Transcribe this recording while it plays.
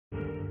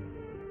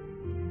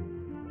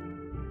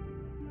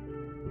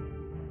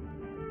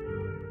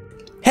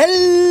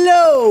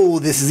Hello,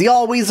 this is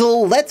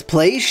Yahweasel. Let's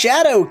play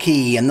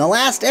Shadowkey. In the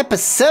last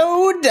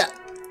episode,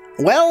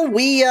 well,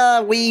 we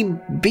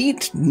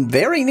beat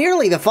very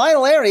nearly the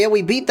final area.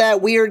 We beat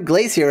that weird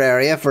glacier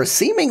area for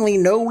seemingly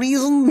no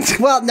reason.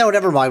 Well, no,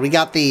 never mind. We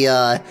got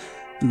the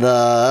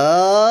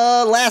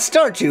last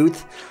star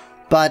tooth.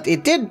 But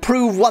it did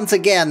prove once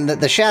again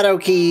that the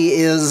Shadowkey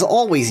is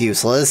always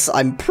useless.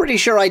 I'm pretty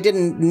sure I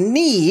didn't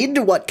need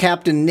what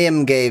Captain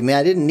Nim gave me.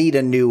 I didn't need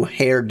a new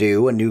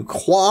hairdo, a new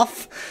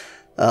coif.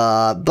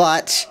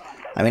 But,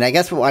 I mean, I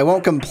guess I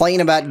won't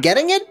complain about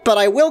getting it, but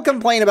I will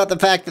complain about the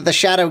fact that the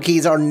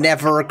Shadowkeys are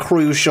never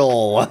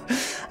crucial. I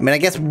mean, I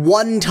guess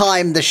one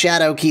time the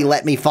Shadowkey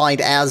let me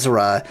find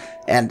Azra,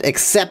 and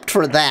except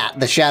for that,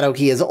 the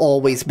Shadowkey has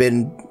always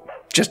been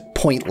just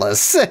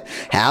pointless.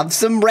 Have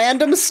some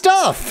random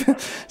stuff.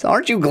 So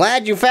aren't you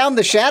glad you found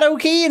the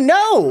Shadowkey?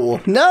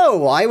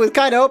 No, I was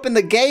kind of hoping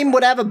the game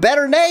would have a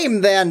better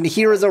name than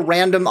here is a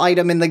random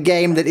item in the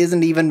game that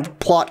isn't even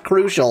plot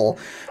crucial.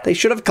 They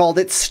should have called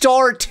it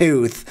Star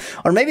Tooth.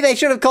 Or maybe they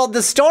should have called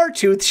the Star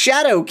Tooth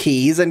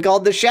Shadowkeys and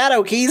called the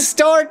Shadowkeys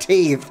Star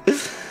Teeth.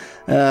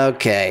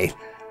 Okay.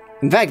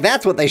 In fact,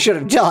 that's what they should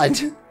have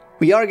done.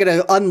 We are going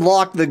to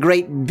unlock the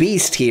great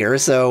beast here,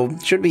 so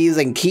should be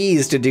using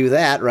keys to do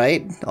that,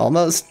 right?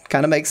 Almost.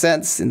 Kind of makes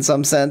sense in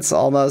some sense.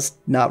 Almost.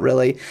 Not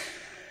really.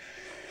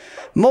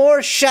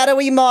 More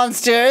shadowy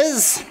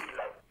monsters.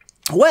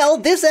 Well,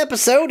 this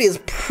episode is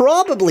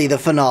probably the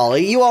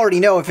finale. You already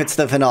know if it's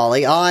the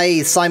finale.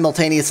 I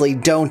simultaneously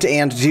don't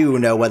and do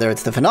know whether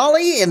it's the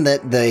finale, in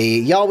that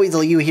the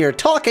Yahweasel you hear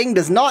talking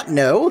does not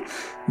know,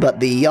 but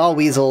the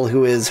Yahweasel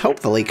who is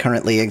hopefully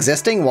currently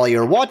existing while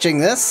you're watching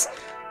this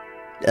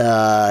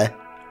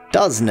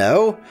does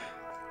know.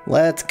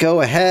 Let's go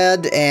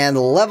ahead and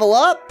level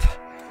up.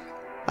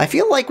 I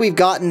feel like we've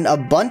gotten a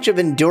bunch of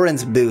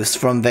endurance boosts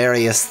from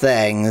various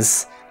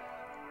things.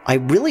 I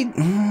really...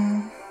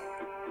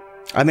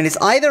 I mean, it's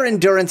either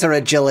endurance or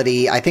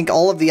agility. I think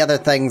all of the other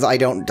things I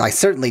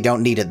certainly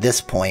don't need at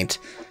this point.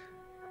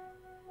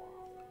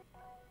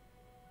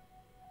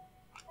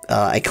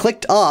 I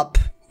clicked up.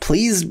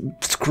 Please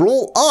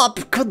scroll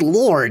up. Good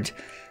lord.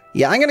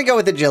 Yeah, I'm gonna go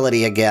with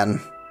agility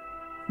again.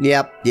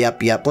 Yep.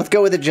 Let's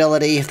go with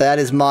agility. That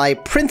is my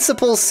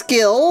principal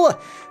skill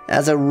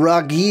as a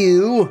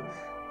Ragu.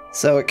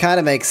 So it kind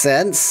of makes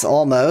sense,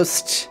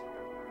 almost.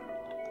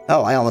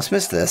 Oh, I almost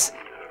missed this.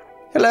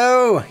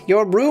 Hello,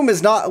 your room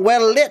is not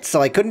well lit,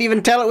 so I couldn't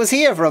even tell it was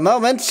here for a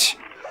moment.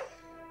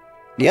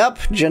 Yep,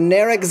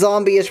 generic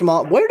zombie-ish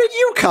mob. Where did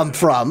you come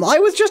from? I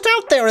was just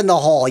out there in the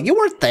hall. You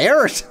weren't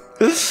there.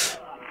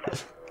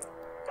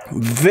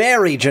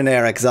 Very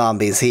generic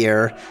zombies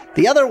here.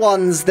 The other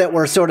ones that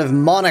were sort of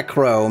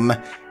monochrome,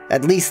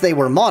 at least they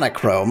were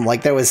monochrome,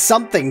 like there was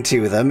something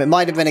to them. It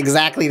might have been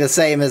exactly the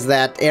same as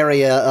that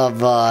area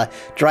of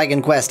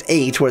Dragon Quest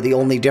VIII, where the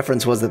only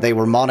difference was that they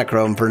were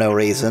monochrome for no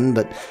reason,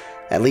 but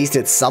at least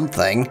it's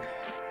something.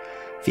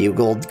 Few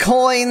gold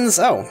coins.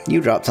 Oh, you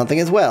dropped something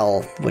as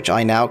well, which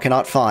I now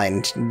cannot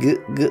find.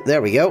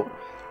 There we go.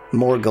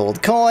 More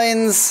gold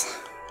coins.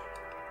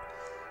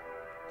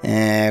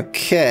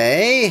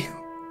 Okay.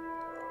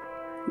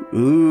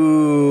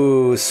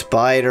 Ooh,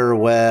 spider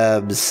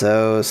webs,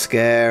 so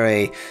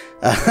scary.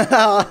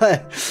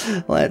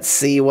 Let's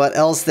see what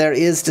else there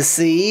is to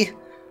see.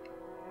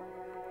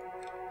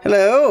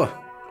 Hello.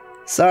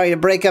 Sorry to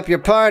break up your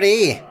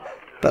party,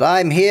 but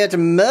I'm here to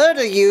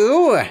murder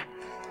you.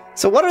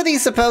 So what are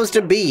these supposed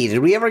to be? Did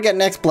we ever get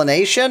an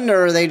explanation,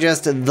 or are they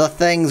just the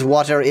things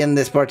what are in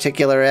this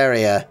particular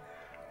area?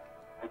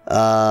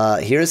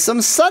 Here's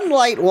some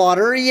sunlight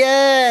water,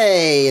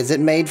 yay! Is it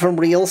made from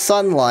real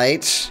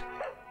sunlight?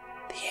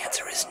 The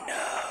answer is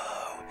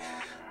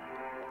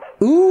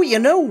no. Ooh, you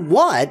know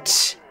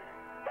what?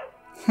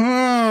 There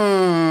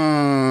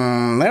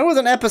was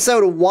an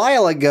episode a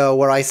while ago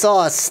where I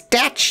saw a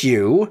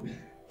statue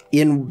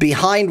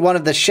behind one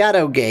of the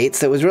shadow gates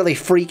that was really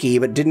freaky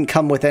but didn't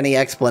come with any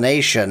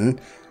explanation.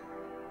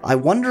 I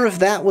wonder if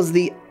that was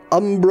the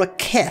Umbra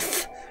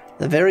Keth,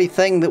 the very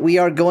thing that we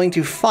are going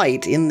to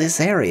fight in this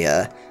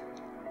area.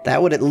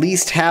 That would at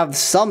least have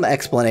some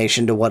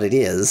explanation to what it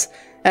is.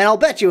 And I'll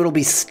bet you it'll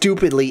be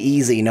stupidly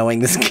easy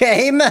knowing this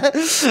game.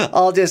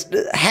 I'll just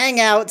hang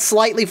out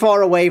slightly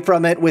far away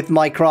from it with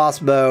my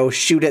crossbow,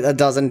 shoot it a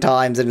dozen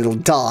times, and it'll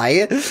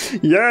die.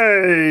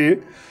 Yay!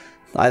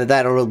 Either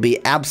that or it'll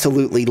be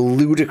absolutely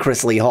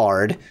ludicrously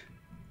hard.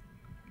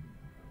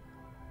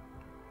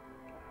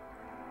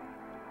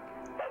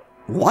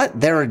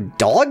 What? There are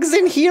dogs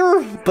in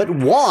here? But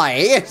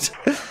why?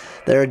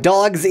 There are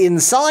dogs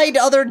inside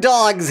other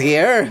dogs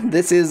here.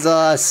 This is,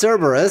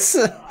 Cerberus.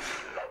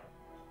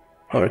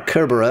 Or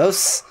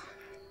Kerberos.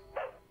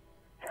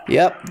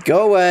 Yep,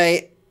 go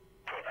away.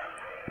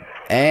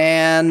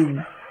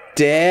 And...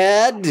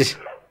 dead.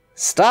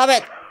 Stop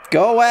it!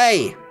 Go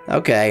away!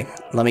 Okay,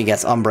 let me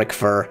guess, Umbric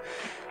Fur.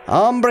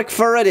 Umbric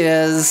Fur it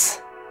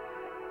is.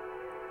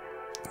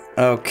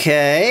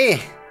 Okay.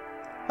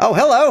 Oh,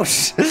 hello!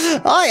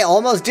 I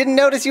almost didn't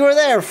notice you were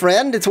there,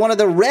 friend. It's one of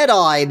the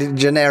red-eyed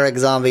generic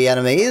zombie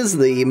enemies,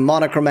 the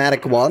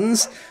monochromatic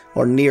ones.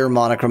 Or near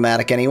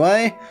monochromatic,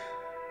 anyway.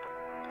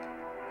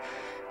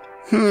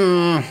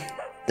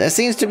 There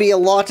seems to be a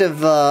lot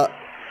of,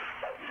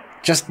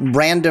 just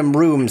random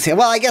rooms here.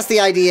 Well, I guess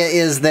the idea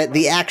is that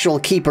the actual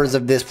keepers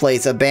of this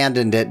place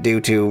abandoned it due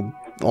to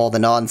all the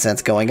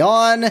nonsense going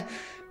on.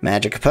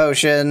 Magic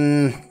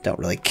potion. Don't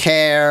really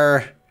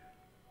care.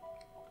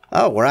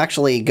 Oh, we're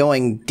actually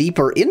going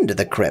deeper into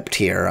the crypt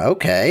here.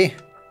 Okay.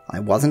 I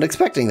wasn't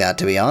expecting that,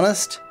 to be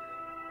honest.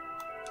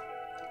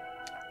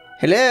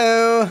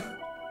 Hello?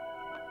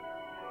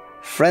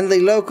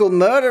 Friendly local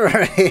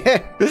murderer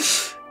here.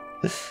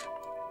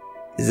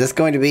 Is this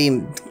going to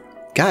be...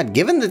 God,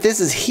 given that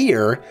this is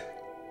here...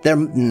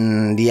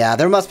 yeah,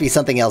 there must be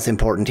something else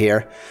important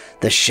here.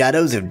 The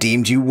shadows have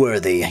deemed you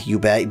worthy. You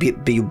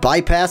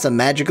bypass a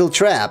magical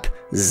trap.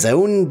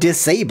 Zone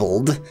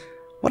disabled?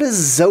 What does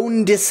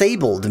zone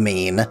disabled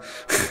mean?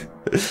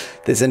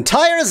 This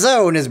entire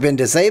zone has been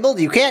disabled.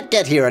 You can't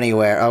get here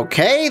anywhere.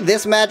 Okay,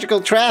 this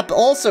magical trap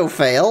also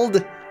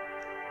failed.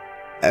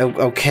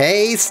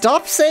 Okay,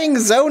 stop saying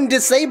zone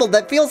disabled.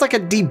 That feels like a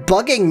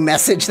debugging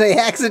message they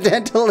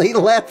accidentally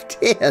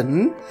left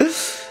in.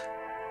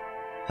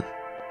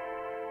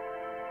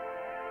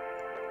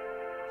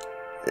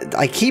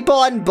 I keep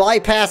on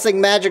bypassing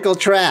magical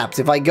traps.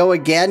 If I go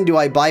again, do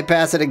I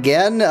bypass it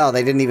again? Oh,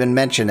 they didn't even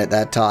mention it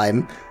that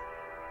time.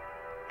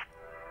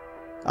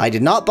 I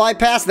did not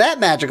bypass that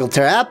magical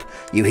trap.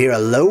 You hear a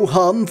low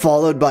hum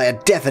followed by a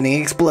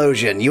deafening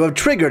explosion. You have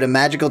triggered a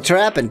magical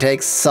trap and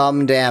take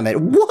some damage.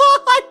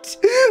 What?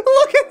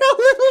 Look at how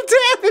little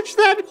damage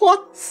that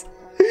was.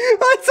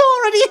 It's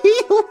already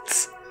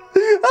healed.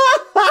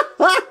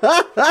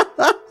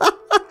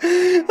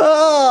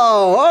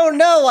 Oh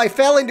no, I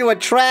fell into a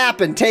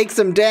trap and take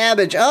some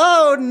damage.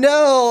 Oh no,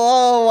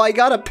 oh, I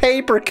got a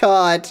paper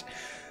cut.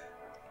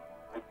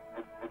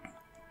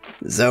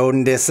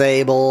 Zone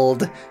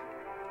disabled.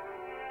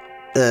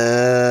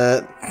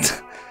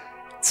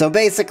 So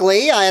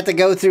basically, I had to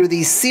go through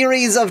these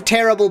series of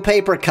terrible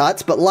paper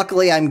cuts, but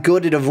luckily I'm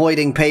good at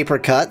avoiding paper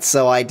cuts,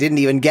 so I didn't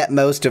even get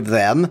most of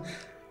them.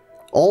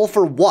 All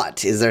for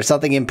what? Is there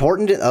something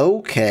important?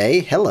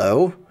 Okay,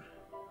 hello.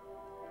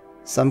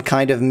 Some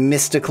kind of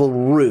mystical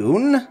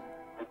rune.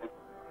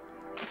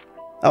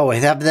 Oh,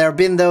 have there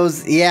been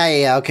those?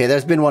 Yeah, okay,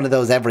 there's been one of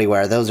those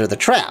everywhere. Those are the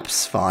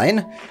traps,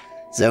 fine.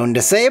 Zone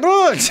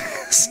disabled!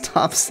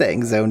 Stop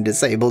saying zone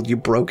disabled, you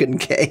broken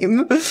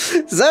game.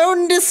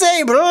 Zone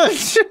disabled!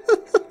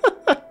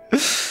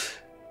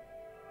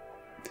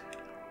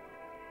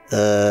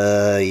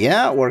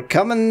 Yeah, we're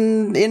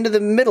coming into the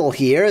middle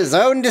here.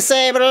 Zone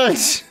disabled!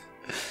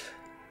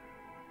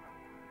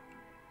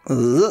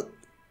 Doesn't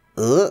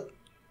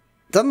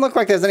look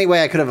like there's any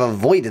way I could have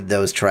avoided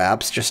those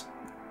traps, just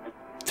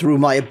through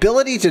my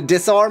ability to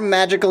disarm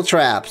magical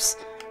traps.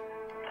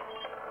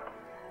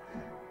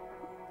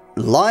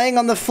 Lying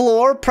on the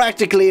floor,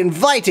 practically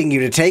inviting you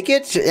to take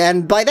it,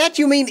 and by that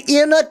you mean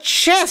in a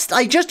chest!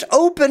 I just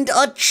opened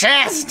a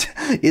chest!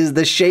 Is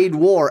the Shade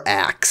War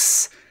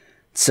axe.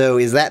 So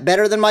is that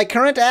better than my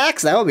current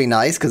axe? That would be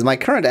nice, because my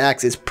current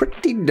axe is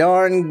pretty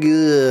darn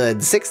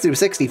good. 6 through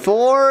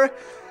 64,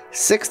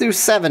 6 through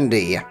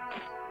 70.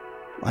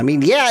 I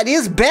mean, yeah, it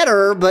is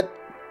better, but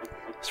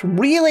I was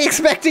really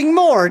expecting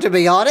more, to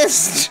be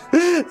honest.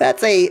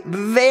 That's a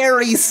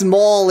very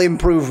small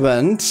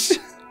improvement.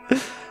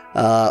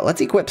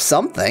 Let's equip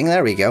something.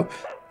 There we go.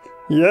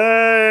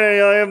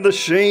 Yay, I have the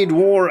Shade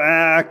War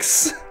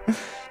axe.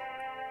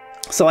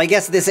 So I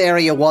guess this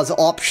area was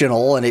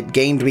optional, and it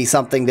gained me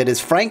something that is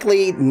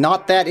frankly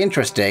not that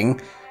interesting.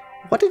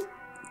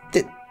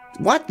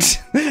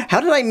 What?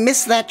 How did I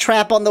miss that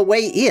trap on the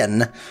way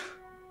in?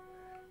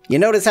 You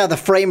notice how the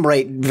frame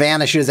rate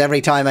vanishes every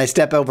time I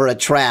step over a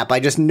trap. I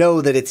just know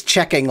that it's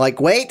checking,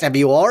 like, wait, have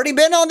you already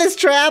been on this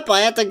trap?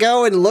 I have to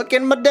go and look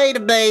in my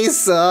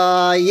database.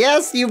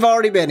 Yes, you've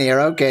already been here.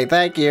 Okay,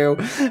 thank you.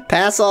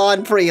 Pass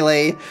on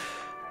freely.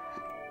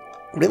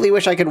 Really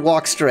wish I could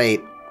walk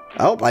straight.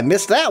 Oh, I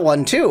missed that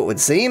one too, it would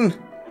seem.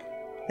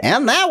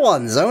 And that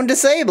one, zone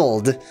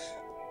disabled.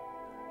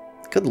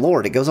 Good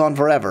lord, it goes on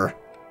forever.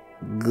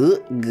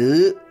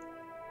 Good.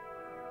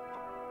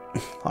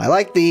 I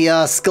like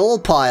the skull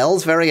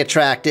piles, very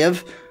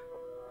attractive.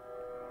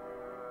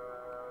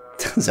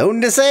 Zone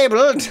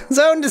disabled!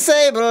 Zone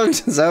disabled!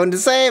 Zone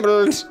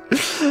disabled!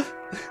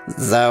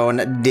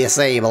 Zone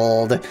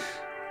disabled.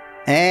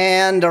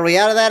 And are we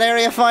out of that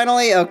area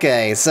finally?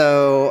 Okay,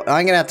 so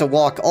I'm gonna have to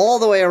walk all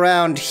the way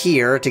around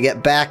here to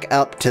get back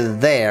up to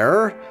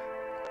there.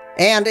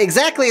 And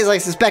exactly as I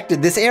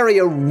suspected, this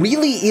area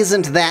really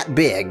isn't that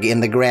big in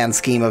the grand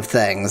scheme of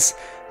things.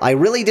 I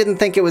really didn't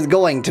think it was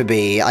going to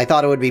be. I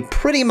thought it would be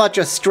pretty much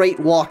a straight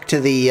walk to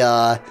the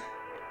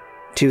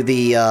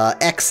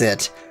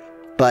exit.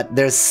 But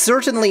there's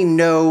certainly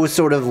no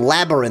sort of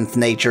labyrinth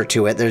nature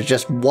to it. There's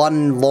just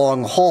one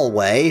long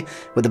hallway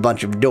with a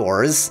bunch of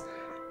doors.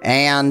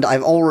 And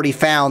I've already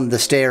found the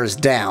stairs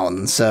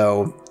down,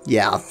 so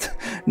yeah,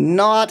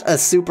 not a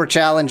super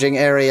challenging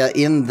area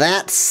in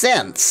that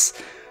sense.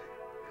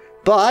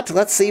 But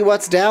let's see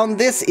what's down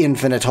this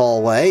infinite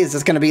hallway. Is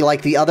this going to be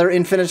like the other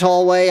infinite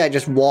hallway? I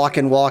just walk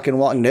and walk and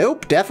walk.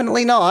 Nope,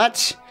 definitely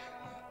not.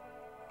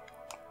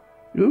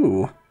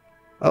 Ooh.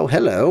 Oh,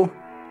 hello.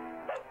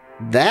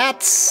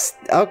 That's...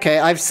 okay,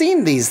 I've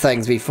seen these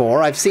things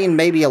before. I've seen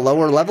maybe a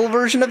lower level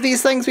version of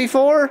these things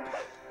before.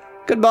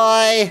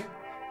 Goodbye.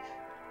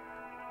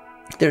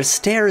 There's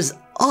stairs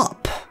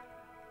up.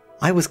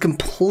 I was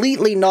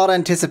completely not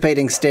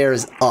anticipating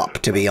stairs up,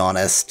 to be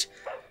honest.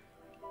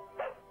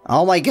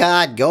 Oh my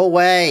god, go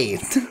away!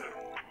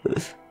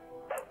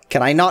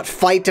 Can I not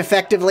fight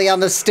effectively on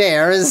the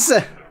stairs?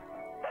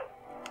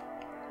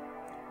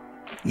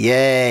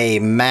 Yay,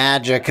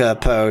 Magicka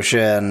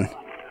potion.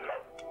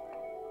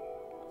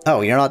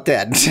 Oh, you're not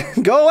dead.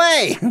 Go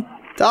away!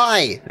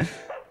 Die!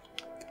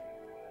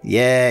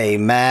 Yay,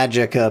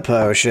 Magicka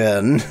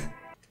potion.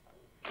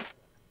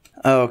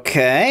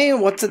 Okay,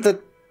 what's at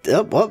the...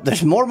 oh, well,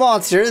 there's more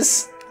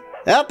monsters.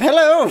 Oh,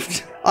 hello!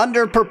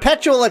 Under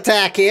perpetual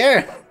attack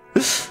here.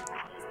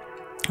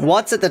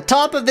 What's at the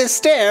top of this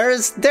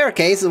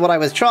staircase is what I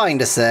was trying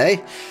to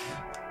say.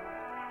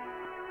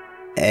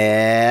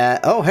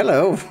 Oh,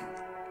 hello.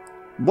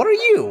 What are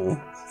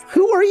you?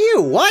 Who are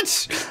you?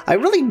 What? I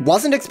really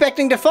wasn't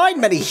expecting to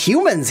find many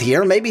humans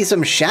here. Maybe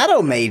some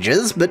shadow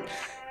mages, but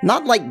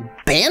not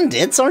like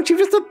bandits. Aren't you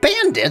just a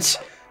bandit?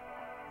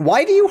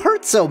 Why do you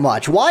hurt so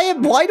much? Why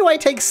do I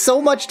take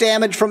so much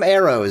damage from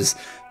arrows,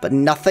 but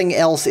nothing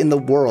else in the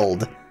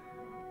world?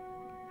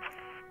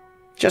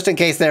 Just in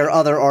case there are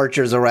other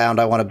archers around,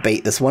 I want to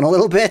bait this one a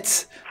little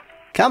bit.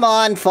 Come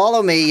on,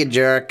 follow me, you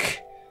jerk.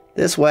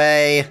 This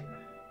way.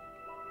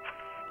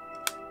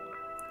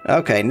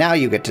 Okay, now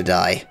you get to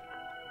die.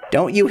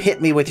 Don't you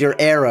hit me with your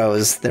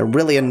arrows. They're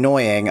really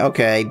annoying.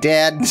 Okay,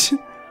 dead.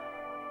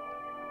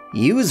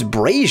 Use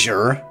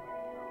brazier?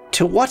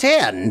 To what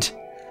end?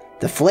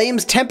 The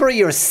flames temper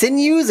your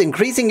sinews,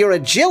 increasing your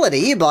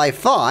agility by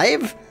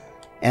 5.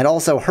 And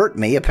also hurt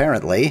me,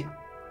 apparently.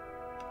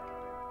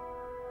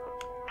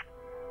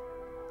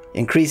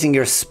 Increasing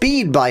your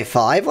speed by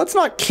 5. Let's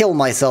not kill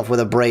myself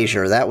with a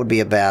brazier. That would be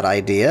a bad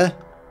idea.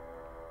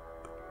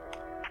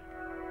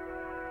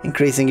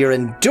 Increasing your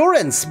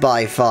endurance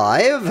by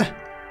 5.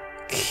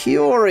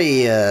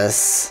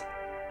 Curious.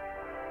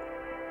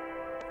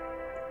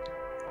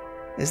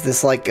 Is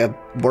this like a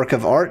work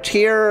of art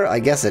here? I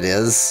guess it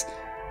is.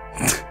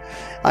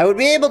 I would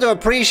be able to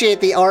appreciate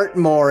the art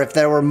more if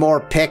there were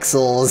more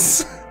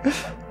pixels.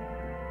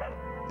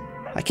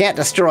 I can't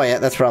destroy it,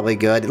 that's probably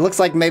good. It looks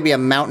like maybe a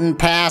mountain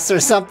pass or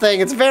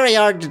something. It's very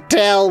hard to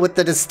tell with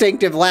the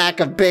distinctive lack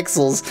of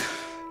pixels.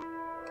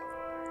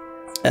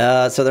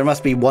 So there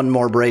must be one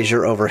more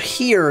brazier over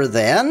here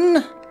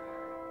then.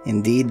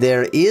 Indeed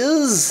there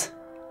is.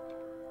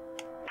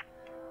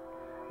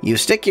 You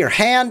stick your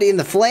hand in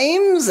the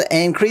flames,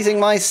 increasing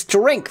my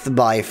strength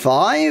by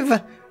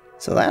 5.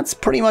 So that's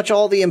pretty much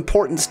all the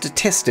important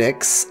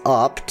statistics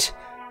upped.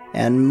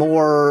 And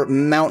more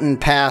mountain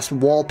pass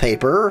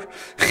wallpaper.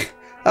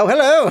 Oh,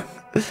 hello!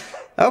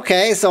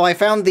 Okay, so I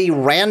found the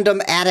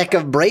random attic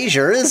of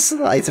braziers.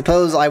 I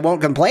suppose I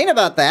won't complain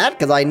about that,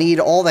 because I need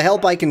all the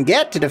help I can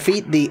get to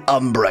defeat the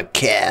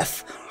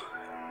Umbraketh.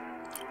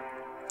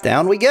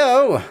 Down we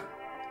go!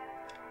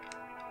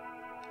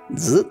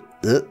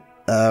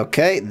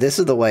 Okay, this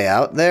is the way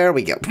out. There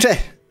we go.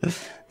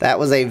 That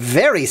was a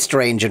very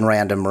strange and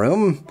random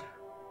room.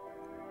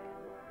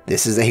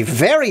 This is a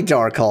very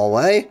dark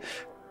hallway.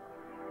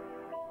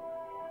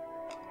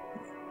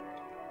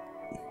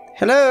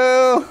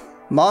 Hello?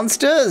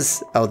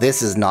 Monsters? Oh,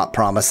 this is not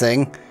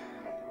promising.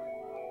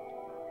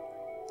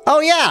 Oh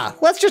yeah,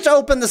 let's just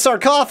open the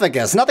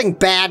sarcophagus. Nothing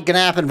bad can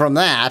happen from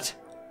that.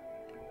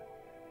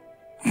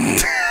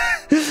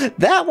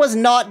 That was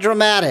not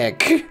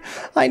dramatic.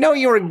 I know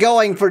you were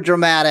going for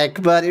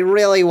dramatic, but it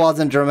really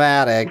wasn't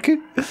dramatic.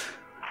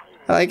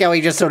 I like how he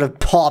just sort of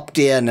popped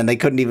in and they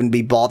couldn't even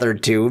be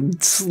bothered to.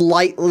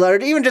 Or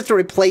even just to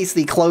replace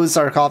the closed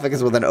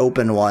sarcophagus with an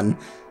open one.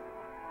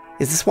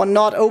 Is this one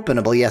not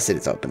openable? Yes, it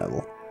is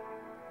openable.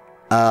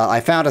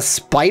 I found a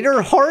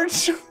spider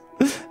heart?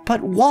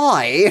 But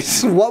why?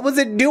 What was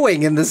it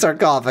doing in the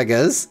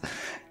sarcophagus?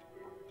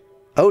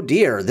 Oh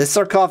dear, this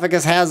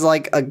sarcophagus has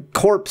like a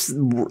corpse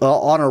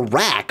on a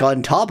rack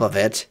on top of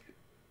it.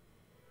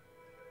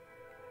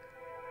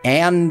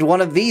 And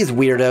one of these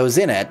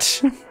weirdos in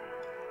it.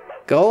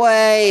 Go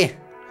away!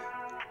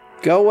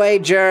 Go away,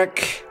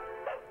 jerk!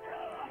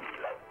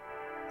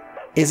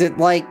 Is it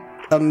like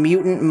a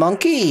mutant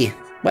monkey?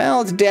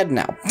 Well, it's dead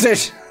now.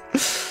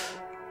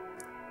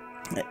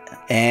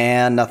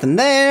 And nothing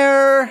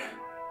there.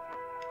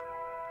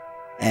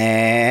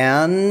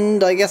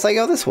 And I guess I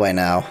go this way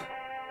now.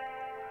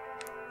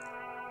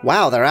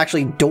 Wow, there are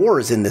actually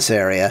doors in this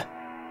area.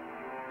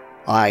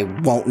 I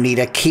won't need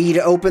a key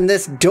to open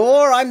this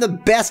door. I'm the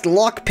best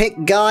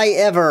lockpick guy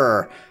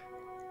ever.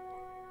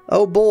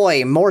 Oh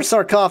boy, more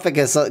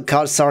sarcophagus I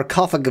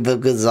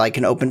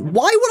can open.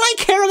 Why would I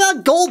care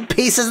about gold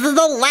pieces? This is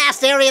the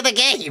last area of the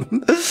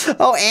game.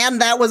 Oh, and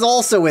that was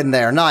also in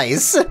there.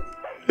 Nice.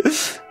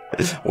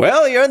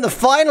 Well, you're in the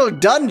final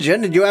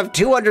dungeon and you have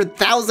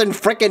 200,000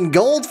 frickin'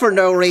 gold for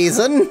no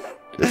reason.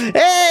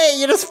 Hey,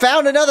 you just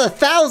found another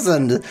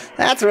 1,000.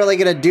 That's really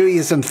gonna do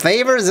you some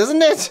favors,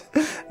 isn't it?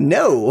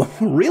 No,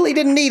 really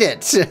didn't need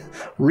it.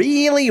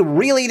 Really,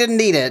 really didn't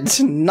need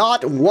it.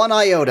 Not one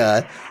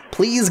iota.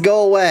 Please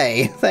go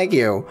away. Thank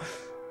you.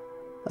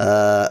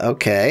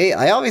 Okay.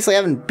 I obviously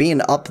haven't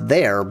been up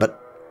there, but...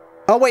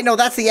 Oh, wait, no,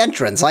 that's the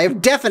entrance. I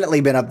have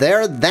definitely been up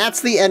there.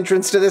 That's the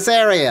entrance to this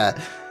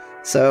area.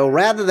 So,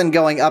 rather than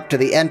going up to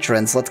the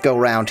entrance, let's go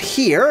around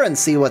here and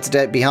see what's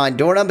behind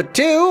door number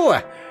 2.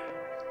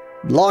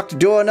 Locked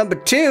door number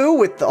 2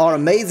 with our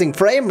amazing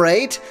frame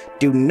rate.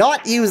 Do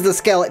not use the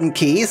skeleton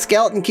key.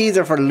 Skeleton keys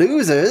are for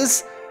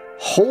losers.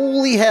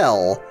 Holy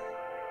hell.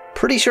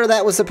 Pretty sure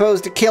that was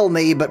supposed to kill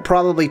me, but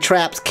probably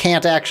traps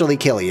can't actually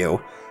kill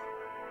you.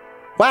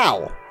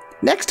 Wow.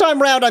 Next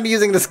time round I'm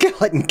using the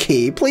skeleton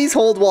key. Please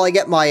hold while I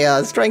get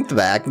my strength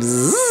back.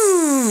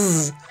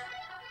 Bzzz.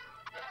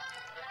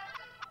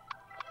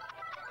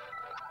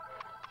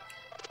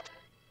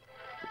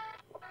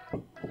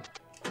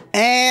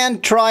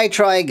 And try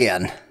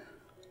again.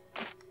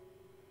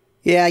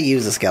 Yeah,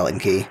 use the skeleton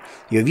key.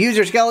 You have used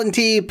your skeleton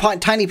key,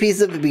 tiny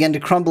pieces of it begin to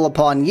crumble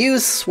upon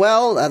use.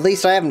 Well, at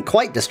least I haven't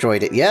quite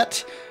destroyed it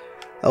yet.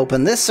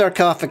 Open this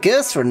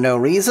sarcophagus for no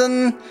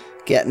reason.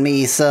 Get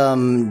me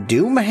some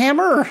doom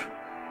hammer?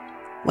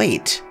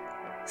 Wait.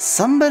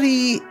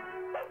 Somebody...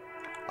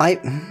 I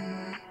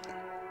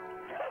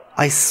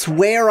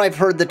swear I've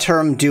heard the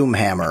term doom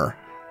hammer.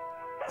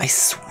 I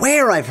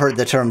swear I've heard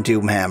the term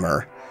doom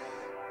hammer.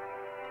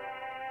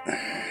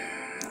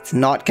 It's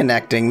not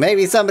connecting.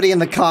 Maybe somebody in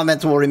the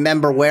comments will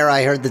remember where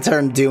I heard the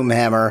term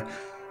Doomhammer.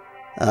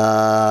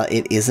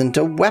 It isn't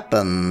a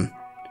weapon.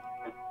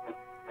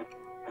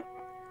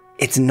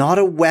 It's not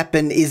a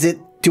weapon, is it?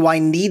 Do I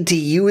need to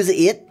use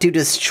it to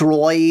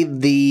destroy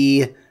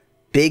the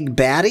big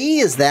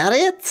baddie? Is that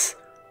it?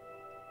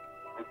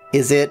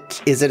 Is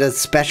it a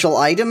special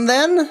item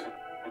then?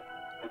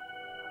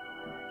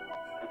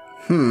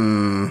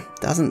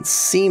 Doesn't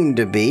seem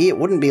to be. It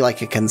wouldn't be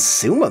like a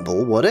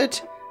consumable, would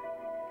it?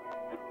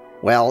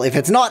 Well, if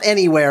it's not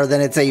anywhere,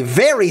 then it's a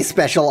very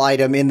special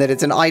item in that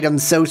it's an item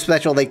so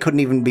special they couldn't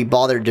even be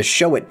bothered to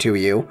show it to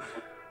you.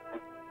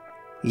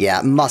 Yeah,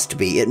 it must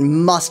be. It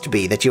must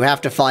be that you have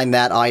to find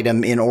that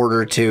item in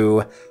order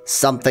to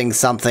something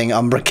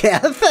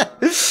Umbraketh.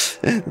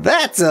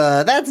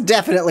 That's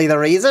definitely the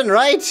reason,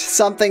 right?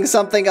 Something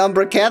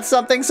Umbraketh,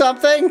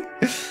 something.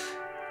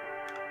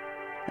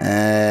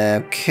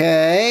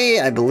 Okay,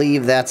 I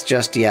believe that's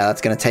just, yeah,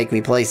 that's gonna take me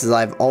places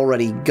I've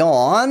already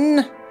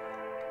gone.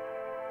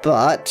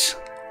 But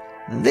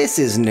this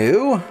is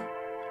new.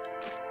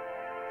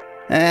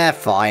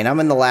 Fine, I'm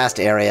in the last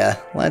area.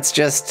 Let's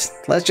just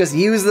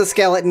use the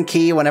skeleton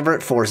key whenever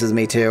it forces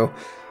me to.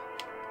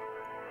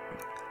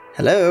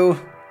 Hello?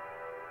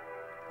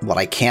 What,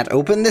 I can't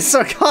open this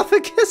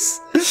sarcophagus?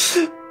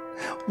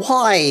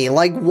 Why?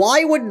 Like,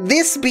 why would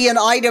this be an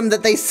item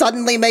that they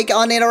suddenly make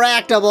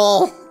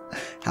uninteractable?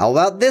 How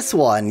about this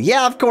one?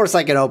 Yeah, of course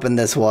I can open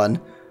this one.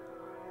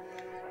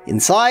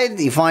 Inside,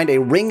 you find a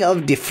ring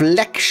of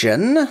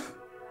deflection.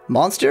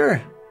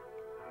 Monster?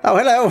 Oh,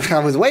 hello. I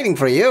was waiting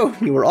for you.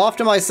 You were off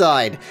to my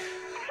side.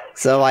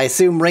 So I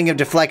assume ring of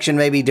deflection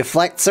maybe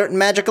deflect certain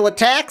magical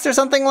attacks or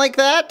something like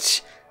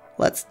that?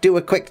 Let's do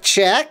a quick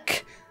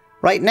check.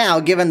 Right now,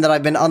 given that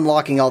I've been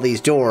unlocking all these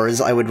doors,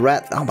 I would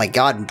oh my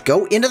god,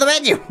 go into the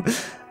menu!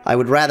 I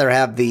would rather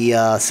have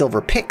the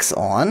silver picks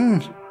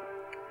on.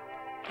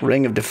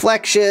 Ring of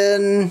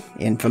deflection,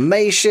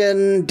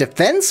 information,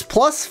 defense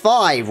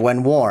 +5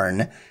 when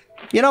worn.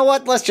 You know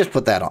what? Let's just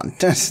put that on.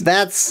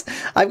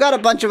 I've got a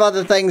bunch of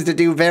other things to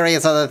do,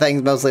 various other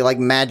things, mostly like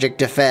magic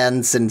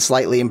defense and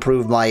slightly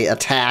improve my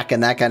attack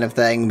and that kind of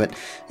thing, but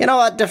you know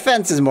what?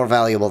 Defense is more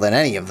valuable than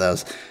any of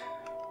those.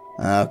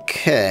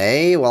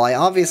 Okay, well I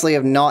obviously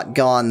have not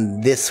gone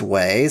this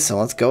way, so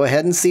let's go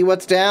ahead and see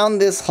what's down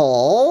this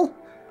hall.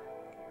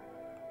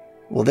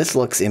 Well, this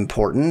looks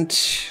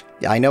important.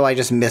 I know I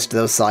just missed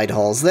those side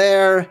halls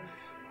there.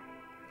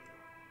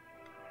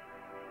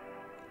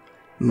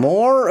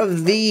 More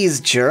of these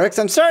jerks.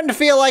 I'm starting to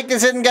feel like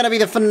this isn't going to be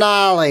the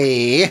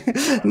finale.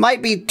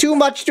 Might be too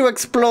much to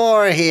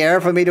explore here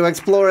for me to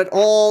explore it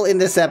all in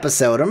this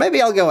episode. Or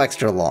maybe I'll go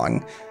extra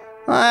long.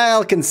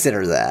 I'll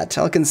consider that.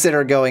 I'll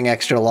consider going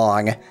extra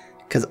long.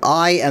 Because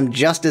I am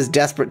just as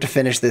desperate to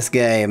finish this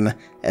game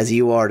as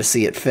you are to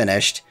see it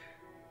finished.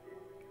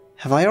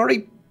 Have I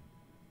already...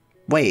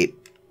 Wait.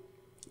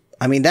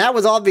 I mean, that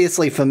was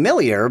obviously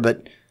familiar,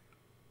 but...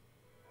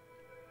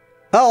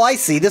 Oh, I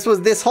see. This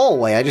was this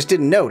hallway. I just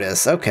didn't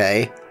notice.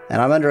 Okay.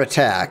 And I'm under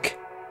attack.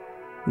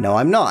 No,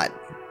 I'm not.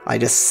 I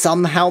just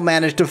somehow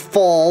managed to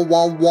fall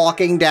while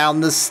walking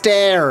down the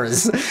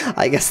stairs.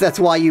 I guess that's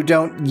why you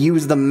don't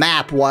use the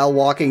map while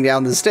walking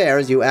down the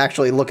stairs. You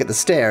actually look at the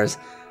stairs.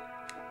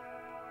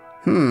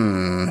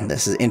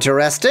 This is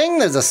interesting.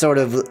 There's a sort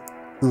of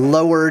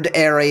lowered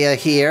area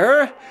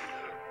here.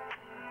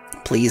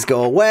 Please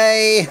go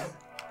away.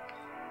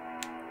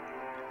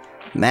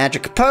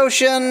 Magic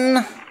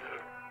potion.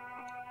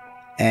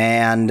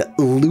 And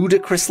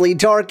ludicrously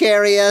dark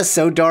area.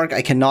 So dark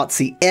I cannot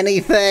see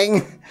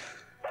anything.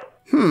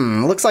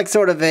 Looks like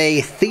sort of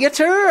a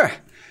theater.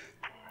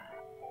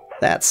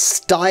 That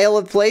style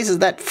of place, is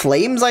that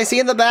flames I see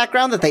in the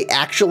background that they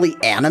actually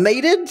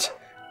animated?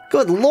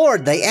 Good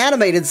lord, they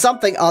animated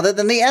something other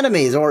than the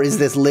enemies, or is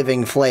this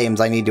living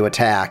flames I need to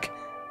attack?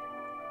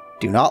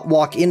 Do not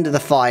walk into the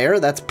fire,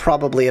 that's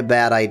probably a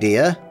bad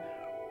idea.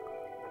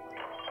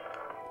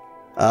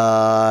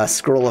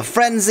 Scroll of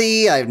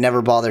Frenzy, I've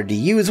never bothered to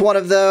use one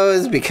of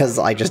those because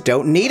I just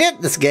don't need it.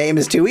 This game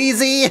is too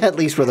easy, at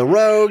least with a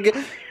rogue.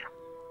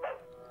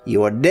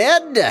 You are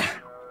dead.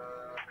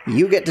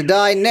 You get to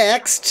die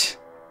next.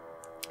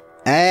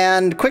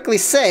 And quickly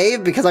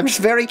save, because I'm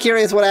just very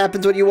curious what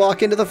happens when you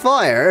walk into the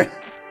fire.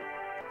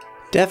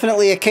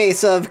 Definitely a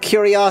case of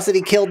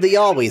curiosity killed the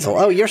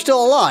Yahweasel. Oh, you're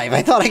still alive.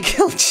 I thought I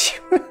killed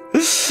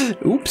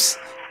you. Oops.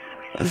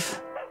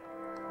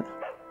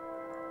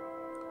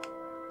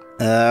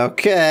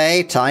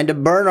 Okay, time to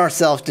burn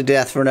ourselves to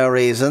death for no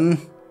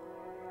reason.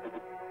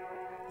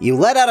 You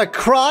let out a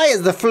cry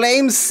as the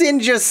flames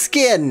singe your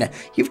skin.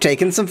 You've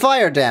taken some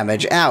fire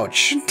damage.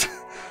 Ouch.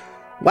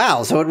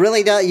 Wow, so it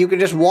really does. You can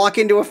just walk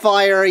into a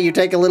fire, you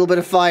take a little bit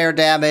of fire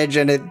damage,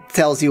 and it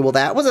tells you, well,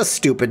 that was a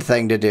stupid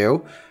thing to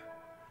do.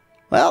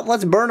 Well,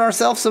 let's burn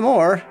ourselves some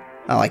more.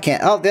 Oh, I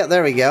can't. Oh,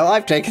 there we go.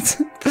 I've taken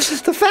some.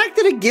 The fact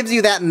that it gives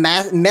you that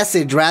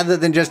message rather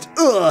than just,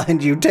 ugh,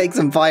 and you take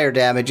some fire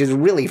damage is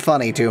really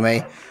funny to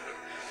me.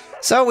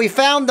 So we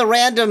found the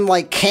random,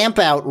 like,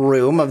 camp-out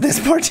room of this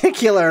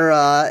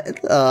particular,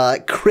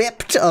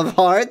 crypt of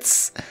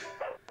hearts.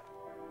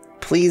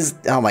 Please,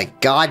 oh my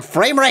god,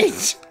 frame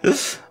rate!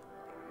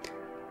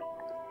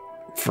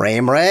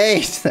 Frame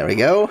rate, there we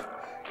go.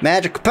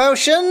 Magic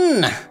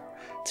potion!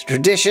 It's a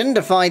tradition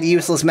to find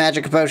useless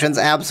magic potions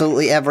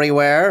absolutely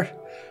everywhere.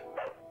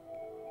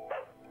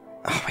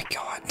 Oh my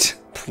god,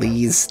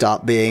 please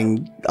stop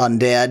being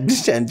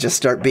undead and just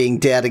start being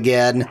dead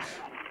again.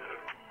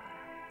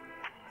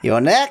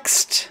 You're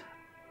next.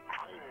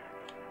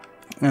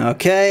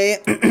 Okay.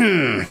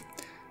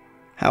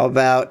 How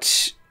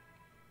about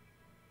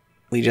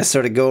we just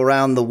sort of go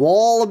around the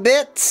wall a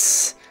bit.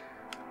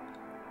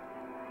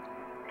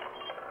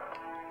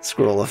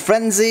 Scroll of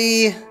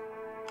Frenzy.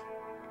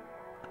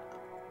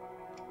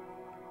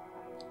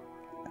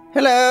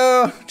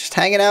 Hello! Just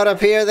hanging out up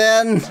here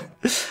then.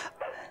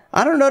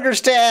 I don't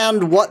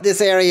understand what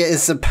this area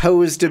is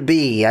supposed to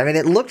be. I mean,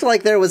 it looked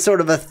like there was sort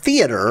of a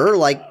theater,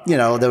 like, you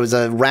know, there was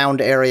a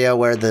round area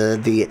where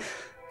the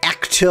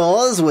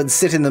actors would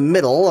sit in the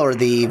middle, or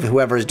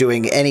whoever's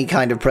doing any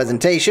kind of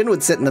presentation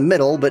would sit in the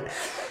middle, but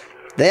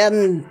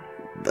then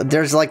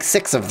there's like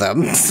 6 of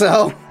them,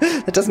 so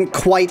it doesn't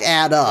quite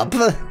add up.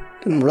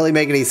 Didn't really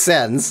make any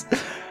sense.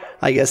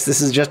 I guess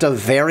this is just a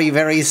very,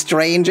 very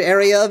strange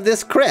area of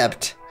this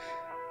crypt.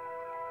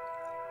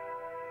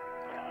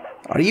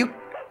 Are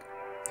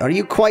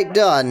you quite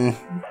done?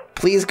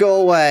 Please go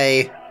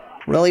away.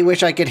 Really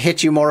wish I could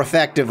hit you more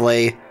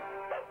effectively.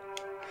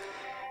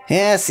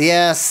 Yes,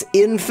 yes,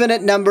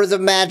 infinite numbers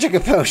of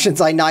magic potions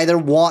I neither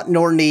want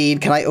nor need.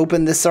 Can I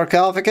open this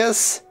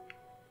sarcophagus?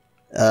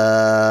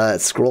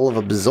 Scroll of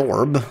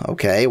Absorb.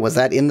 Okay, was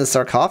that in the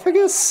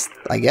sarcophagus?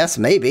 I guess,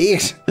 maybe.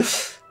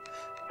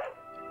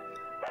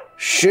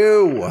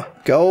 Shoo!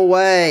 Go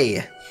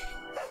away!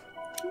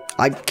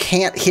 I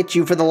can't hit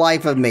you for the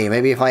life of me.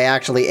 Maybe if I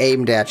actually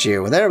aimed at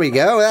you. There we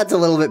go, that's a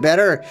little bit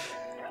better.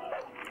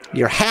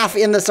 You're half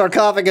in the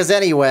sarcophagus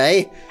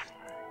anyway.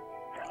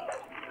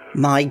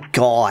 My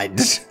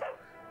god.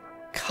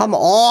 Come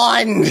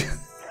on!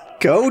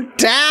 Go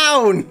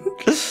down!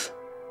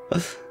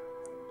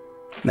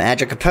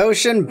 Magic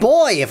potion?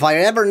 Boy, if I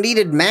ever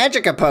needed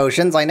magic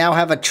potions, I now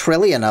have 1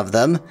 trillion of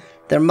them.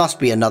 There must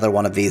be another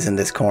one of these in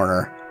this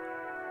corner.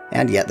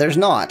 And yet there's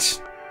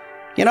not.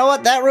 You know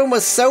what? That room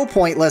was so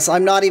pointless,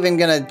 I'm not even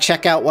gonna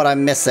check out what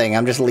I'm missing.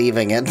 I'm just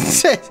leaving it.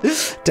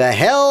 To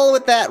hell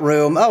with that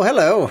room. Oh,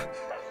 hello.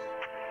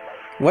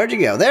 Where'd you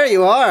go? There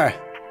you are.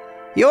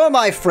 You're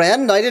my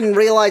friend. I didn't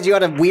realize you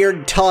had a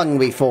weird tongue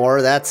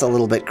before. That's a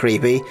little bit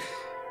creepy.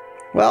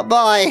 Well,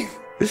 bye.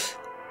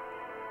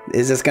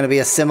 Is this going to be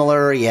a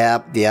similar...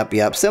 Yep.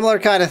 Similar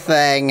kind of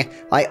thing.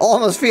 I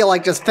almost feel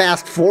like just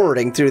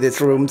fast-forwarding through this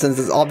room since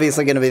it's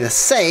obviously going to be the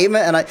same,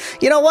 and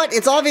you know what?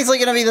 It's obviously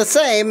going to be the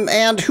same,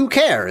 and who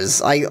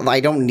cares? I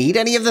don't need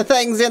any of the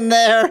things in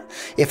there.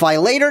 If I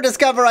later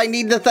discover I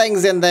need the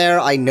things in there,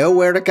 I know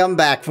where to come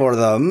back for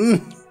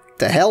them.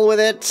 To hell with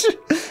it.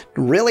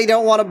 Really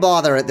don't want to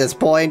bother at this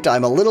point.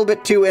 I'm a little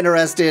bit too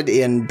interested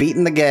in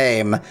beating the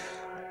game.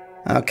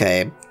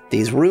 Okay.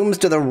 These rooms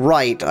to the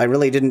right, I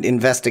really didn't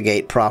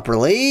investigate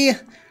properly.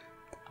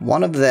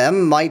 One of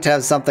them might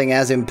have something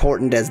as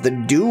important as the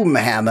Doom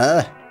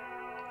Hammer.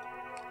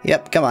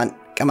 Yep, come on.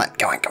 Come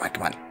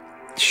on.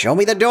 Show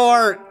me the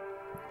door!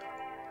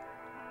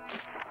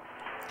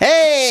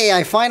 Hey,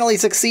 I finally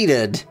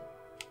succeeded.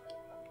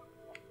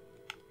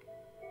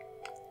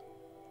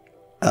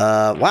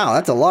 Wow,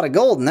 that's a lot of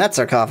gold in that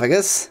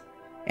sarcophagus.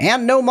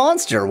 And no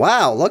monster.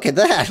 Wow, look at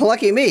that.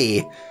 Lucky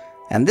me.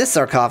 And this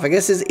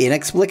sarcophagus is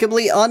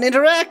inexplicably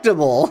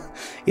uninteractable.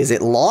 Is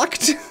it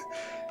locked?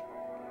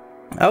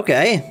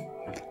 Okay.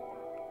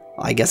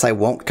 I guess I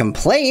won't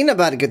complain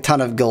about a good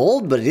ton of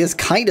gold, but it is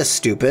kind of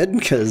stupid,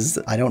 because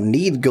I don't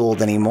need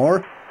gold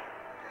anymore.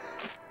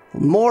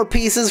 More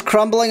pieces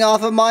crumbling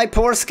off of my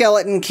poor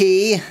skeleton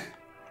key.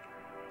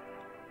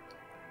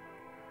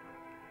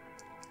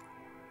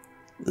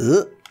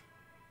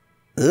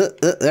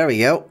 There we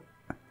go.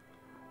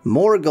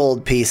 More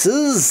gold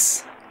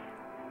pieces.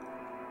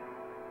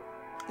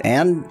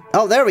 And,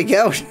 oh, there we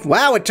go.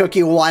 Wow, it took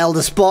you a while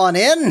to spawn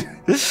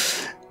in.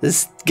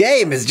 This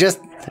game is just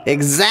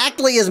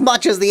exactly as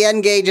much as the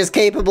N-Gage is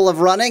capable of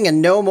running,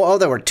 and no more. Oh,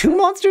 there were 2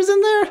 monsters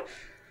in there?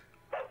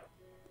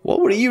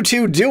 What were you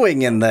two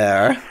doing in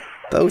there?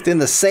 Both in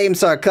the same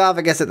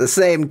sarcophagus at the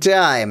same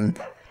time.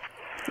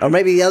 Or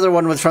maybe the other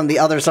one was from the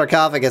other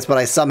sarcophagus, but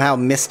I somehow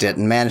missed it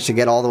and managed to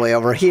get all the way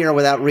over here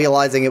without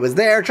realizing it was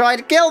there trying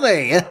to kill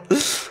me.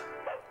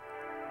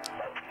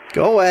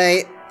 Go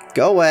away.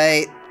 Go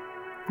away.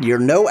 You're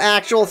no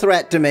actual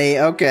threat to me.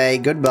 Okay,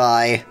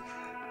 goodbye.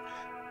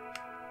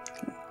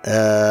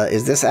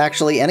 Is this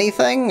actually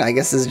anything? I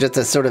guess it's just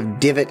a sort of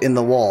divot in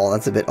the wall.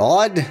 That's a bit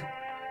odd.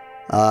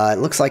 It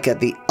looks like at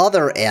the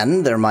other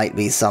end there might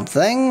be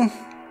something.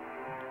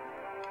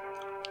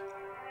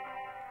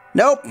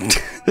 Nope.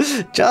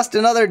 Just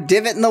another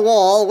divot in the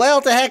wall.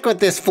 Well, to heck with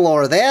this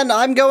floor then.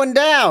 I'm going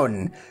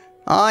down.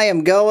 I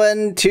am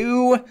going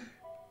to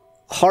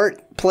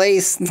Heart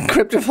Place,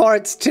 Crypt of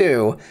Hearts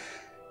 2.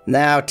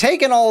 Now,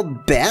 taking all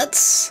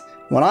bets,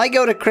 when I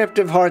go to Crypt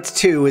of Hearts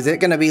 2, is it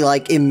going to be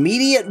like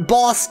immediate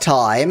boss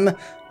time,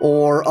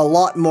 or a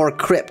lot more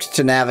crypt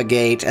to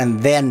navigate and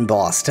then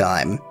boss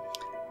time?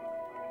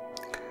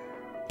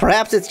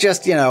 Perhaps it's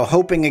just, you know,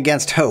 hoping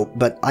against hope,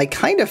 but I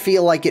kind of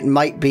feel like it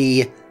might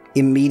be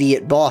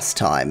immediate boss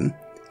time.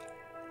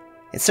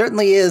 It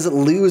certainly is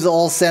lose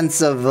all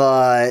sense of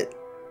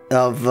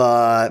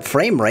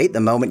frame rate the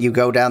moment you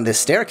go down this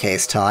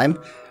staircase time.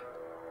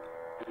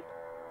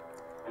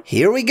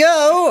 Here we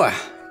go!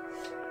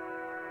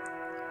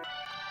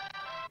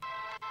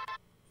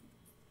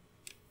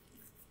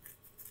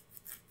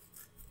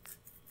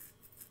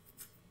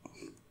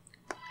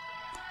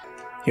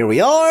 Here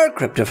we are,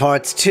 Crypt of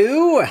Hearts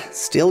 2.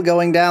 Still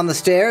going down the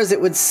stairs,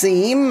 it would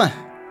seem.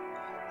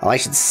 Oh, I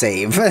should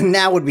save.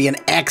 Now would be an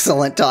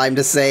excellent time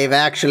to save,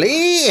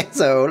 actually.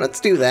 So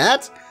let's do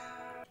that.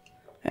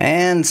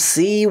 And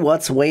see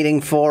what's waiting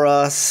for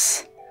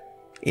us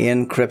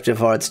in Crypt of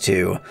Hearts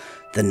 2.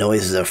 The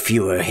noises are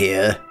fewer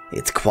here.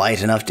 It's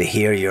quiet enough to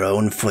hear your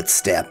own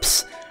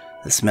footsteps.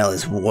 The smell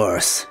is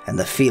worse, and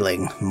the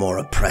feeling more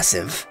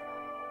oppressive.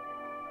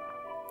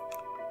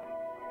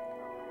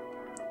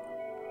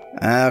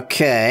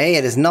 Okay,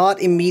 it is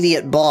not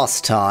immediate boss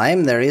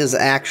time. There is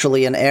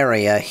actually an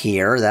area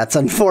here. That's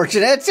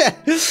unfortunate.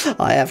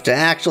 I have to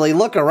actually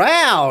look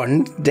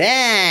around.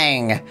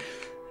 Dang.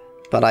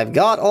 But I've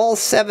got all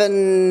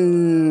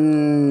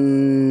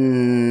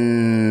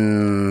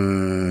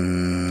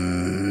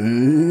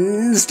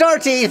 7 star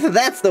teeth.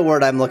 That's the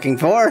word I'm looking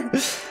for.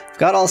 I've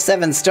got all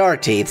 7 star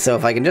teeth, so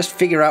if I can just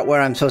figure out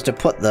where I'm supposed to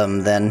put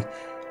them, then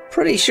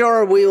pretty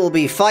sure we will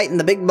be fighting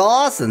the big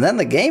boss, and then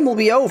the game will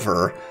be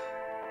over.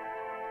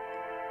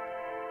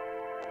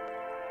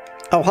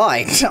 Oh,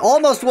 hi.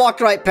 Almost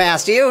walked right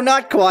past you.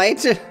 Not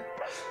quite.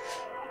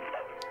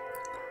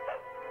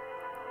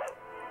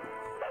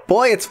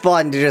 Boy, it's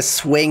fun to just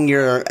swing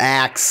your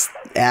axe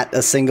at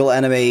a single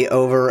enemy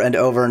over and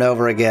over and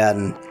over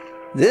again.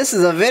 This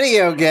is a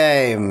video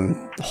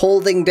game.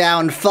 Holding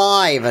down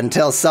 5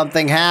 until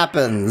something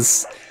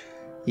happens.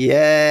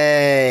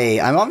 Yay.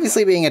 I'm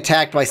obviously being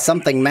attacked by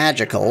something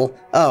magical.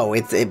 Oh,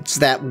 it's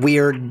that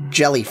weird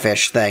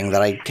jellyfish thing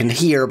that I can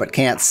hear but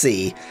can't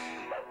see.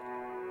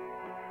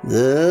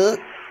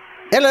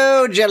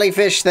 Hello,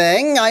 jellyfish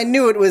thing. I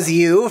knew it was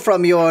you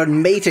from your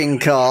mating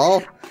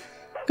call.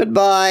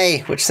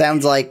 Goodbye, which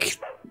sounds like,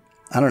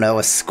 I don't know,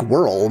 a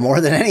squirrel more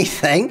than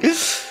anything.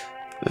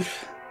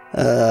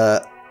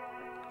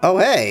 Oh,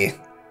 hey.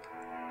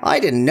 I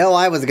didn't know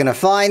I was gonna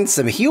find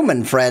some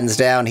human friends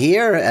down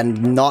here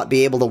and not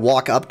be able to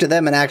walk up to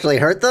them and actually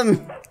hurt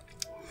them.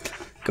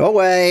 Go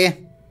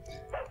away.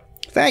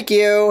 Thank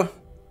you.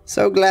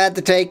 So glad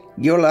to take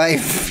your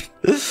life.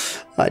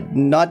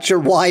 I'm not sure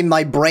why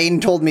my brain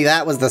told me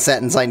that was the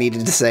sentence I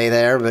needed to say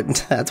there,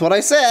 but that's what I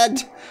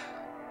said.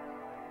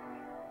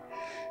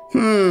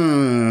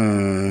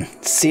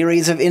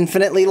 Series of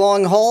infinitely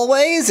long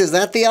hallways? Is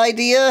that the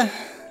idea?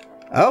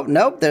 Oh,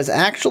 nope, there's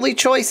actually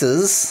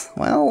choices.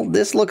 Well,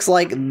 this looks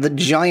like the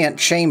giant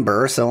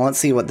chamber, so let's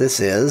see what this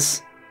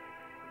is.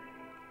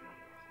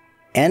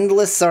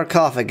 Endless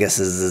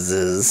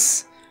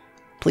sarcophaguses.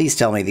 Please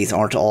tell me these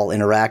aren't all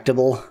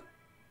interactable.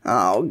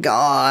 Oh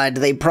god,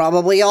 they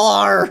probably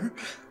are!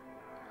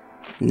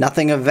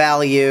 Nothing of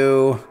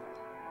value.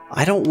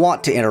 I don't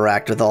want to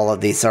interact with all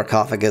of these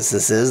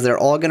sarcophaguses. They're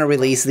all gonna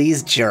release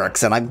these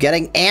jerks, and I'm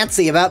getting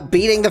antsy about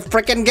beating the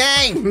frickin'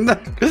 game!